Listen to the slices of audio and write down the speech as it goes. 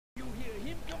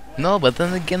No, but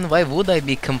then again, why would I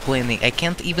be complaining? I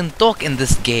can't even talk in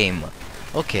this game.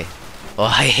 Okay. Oh,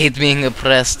 I hate being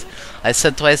oppressed. I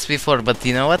said twice before, but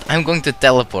you know what? I'm going to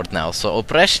teleport now, so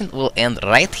oppression will end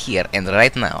right here and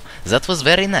right now. That was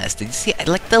very nice. Did you see? I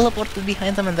like teleported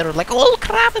behind them and they were like, oh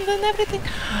crap, and then everything...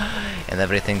 And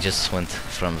everything just went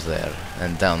from there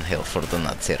and downhill for the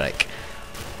Nazi Reich.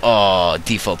 Oh,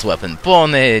 default weapon,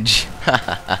 Ponage!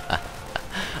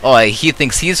 Oh, he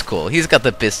thinks he's cool. He's got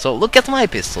the pistol. Look at my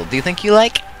pistol. Do you think you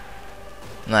like?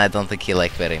 No, I don't think you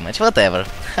like very much. Whatever.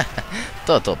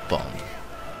 Total Pong.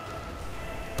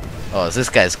 Oh, this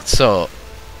guy's so...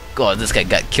 God, this guy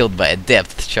got killed by a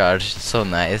depth charge. So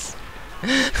nice.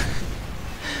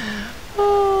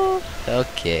 Oh,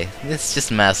 okay. It's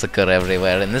just massacre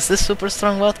everywhere. And is this super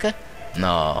strong vodka?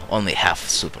 No, only half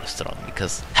super strong,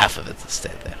 because half of it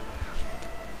stayed there.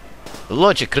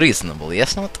 Logic reasonable,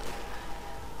 yes not?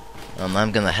 And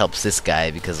I'm gonna help this guy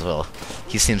because, well,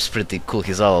 he seems pretty cool.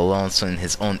 He's all alone, so in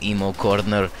his own emo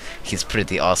corner, he's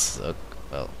pretty awesome.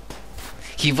 Well,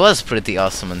 he was pretty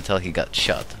awesome until he got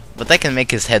shot. But I can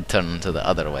make his head turn to the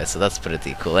other way, so that's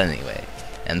pretty cool anyway.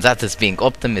 And that is being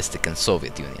optimistic in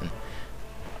Soviet Union.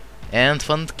 And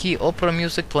funky opera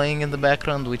music playing in the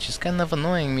background, which is kind of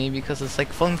annoying me because it's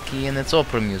like funky and it's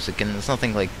opera music and it's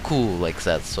nothing like cool like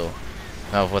that, so...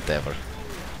 Oh, whatever.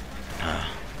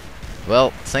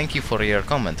 Well, thank you for your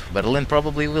comment. Berlin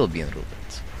probably will be in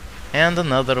ruins. And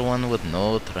another one with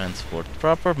no transport.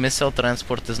 Proper missile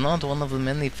transport is not one of the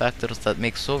many factors that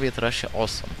make Soviet Russia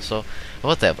awesome, so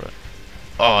whatever.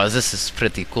 Oh, this is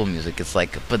pretty cool music. It's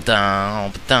like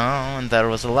ba-down, ba-down, and there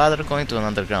was a ladder going to an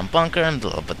underground bunker, and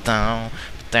ba-down,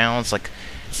 ba-down. It's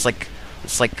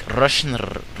like Russian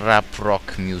rap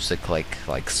rock music,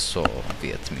 like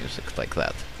Soviet music, like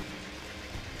that.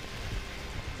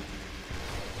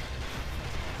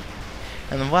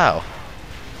 And wow,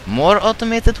 more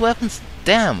automated weapons?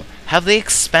 Damn, have they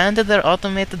expanded their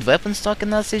automated weapon stock in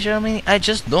Nazi Germany? I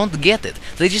just don't get it.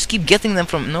 They just keep getting them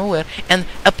from nowhere, and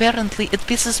apparently it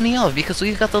pisses me off, because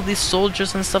we've got all these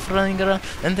soldiers and stuff running around,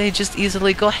 and they just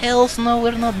easily go, hells no,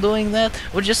 we're not doing that.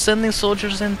 We're just sending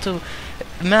soldiers in to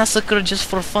massacre just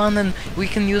for fun, and we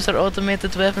can use our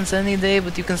automated weapons any day,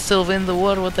 but you can still win the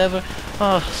war, whatever.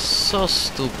 Oh, so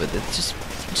stupid. It just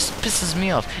pisses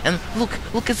me off. And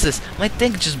look at this. My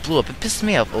tank just blew up. It pissed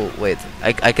me off. Oh wait,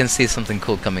 I can see something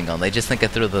cool coming on. I just think I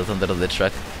threw that under the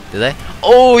truck. Did I?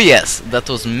 Oh yes, that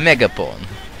was Megapone.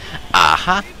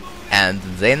 Aha. And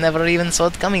they never even saw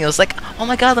it coming. It was like, oh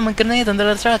my god, I'm a grenade under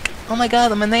a truck. Oh my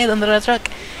god, I'm a nade under a truck.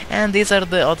 And these are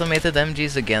the automated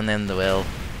MGs again, and well,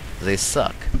 they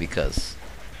suck because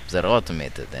they're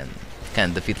automated and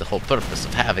can defeat the whole purpose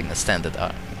of having a standard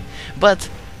army. But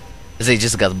they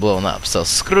just got blown up, so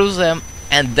screw them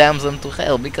and damn them to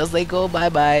hell, because they go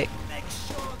bye-bye.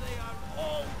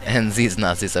 And these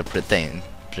Nazis are pretending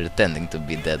to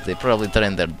be dead. They probably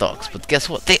train their dogs, but guess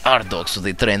what? They are dogs, so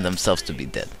they train themselves to be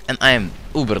dead. And I am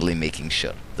uberly making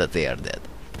sure that they are dead.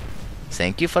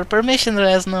 Thank you for permission,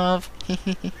 Reznov.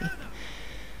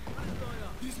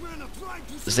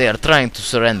 They are trying to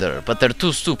surrender, but they're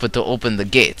too stupid to open the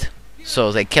gate,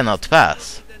 so they cannot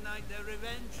pass.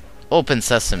 Open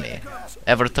sesame.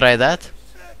 Ever try that?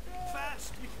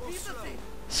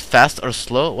 Fast or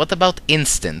slow? What about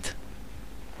instant?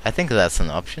 I think that's an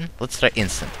option. Let's try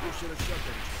instant.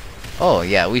 Oh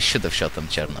yeah, we should have shot them,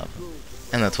 Chernov.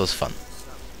 And that was fun.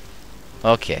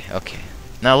 Okay.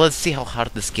 Now let's see how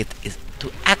hard this gate is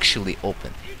to actually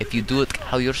open, if you do it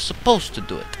how you're supposed to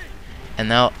do it. And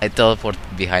now I teleport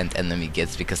behind enemy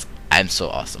gates because I'm so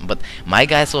awesome. But my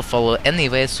guys will follow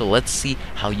anyway, so let's see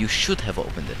how you should have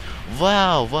opened it.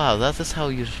 Wow, that is how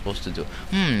you're supposed to do.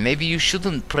 Maybe you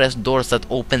shouldn't press doors that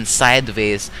open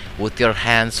sideways with your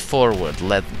hands forward.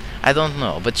 I don't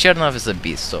know, but Chernov is a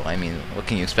beast, so I mean, what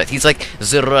can you expect? He's like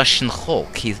the Russian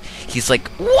Hulk. He's like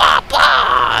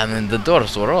wapa, and then the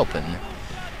doors were open.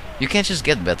 You can't just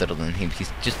get better than him.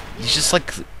 He's just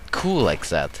like cool like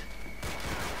that.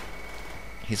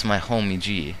 He's my homie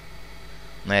G.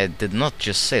 I did not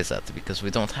just say that, because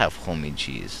we don't have homie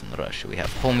G's in Russia. We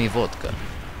have homie vodka.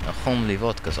 Now, homely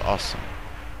vodka's awesome.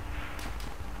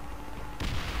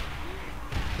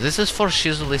 This is for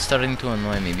shizzily starting to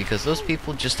annoy me, because those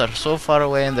people just are so far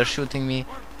away and they're shooting me.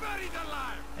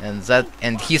 And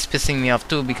he's pissing me off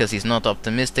too, because he's not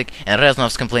optimistic, and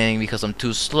Reznov's complaining because I'm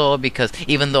too slow, because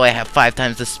even though I have 5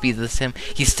 times the speed as him,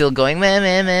 he's still going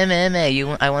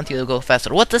meh, I want you to go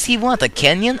faster. What does he want? A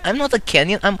Kenyan? I'm not a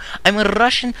Kenyan. I'm a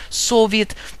Russian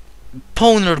Soviet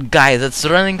poner guy that's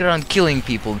running around killing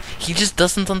people. He just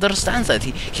doesn't understand that.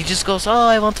 He just goes, oh,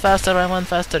 I want faster.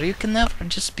 You can never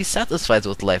just be satisfied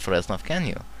with life, Reznov, can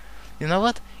you? You know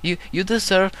what? You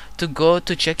deserve to go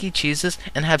to Chuck E. Cheese's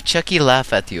and have Chucky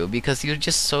laugh at you because you're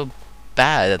just so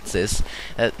bad at this.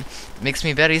 It makes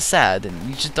me very sad, and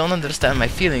you just don't understand my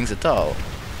feelings at all.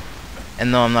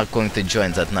 And no, I'm not going to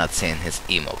join that Nazi in his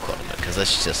emo corner, because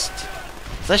that's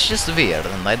just weird,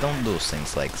 and I don't do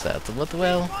things like that. But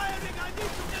well,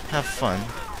 have fun.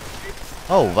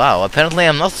 Oh wow, apparently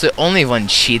I'm not the only one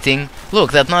cheating.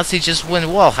 Look, that Nazi just went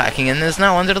wall hacking and is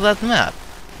now under that map.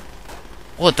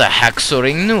 What a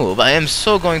hacksoring noob. I am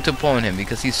so going to pawn him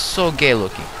because he's so gay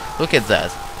looking. Look at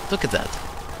that. Look at that.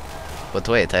 But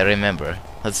wait, I remember.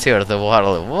 Let's see where the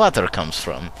water comes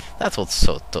from. That will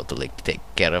so totally take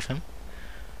care of him.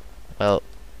 Well,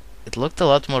 it looked a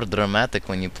lot more dramatic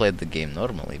when you played the game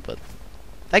normally, but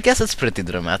I guess it's pretty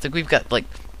dramatic. We've got like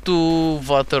 2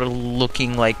 water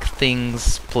looking like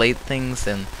things, plate things,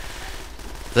 and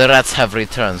the rats have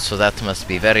returned, so that must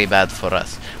be very bad for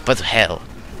us. But hell,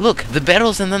 look, the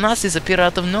barrels and the Nazis appear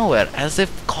out of nowhere, as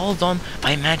if called on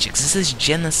by magic. This is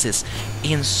Genesis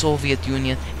in Soviet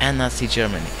Union and Nazi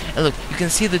Germany. And look, you can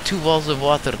see the 2 walls of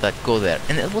water that go there,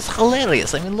 and it was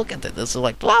hilarious. I mean, look at it. It's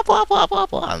like blah blah blah blah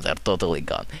blah, and they're totally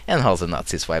gone. And all the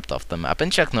Nazis wiped off the map,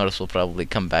 and Chuck Norris will probably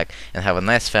come back and have a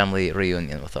nice family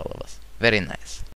reunion with all of us. Very nice.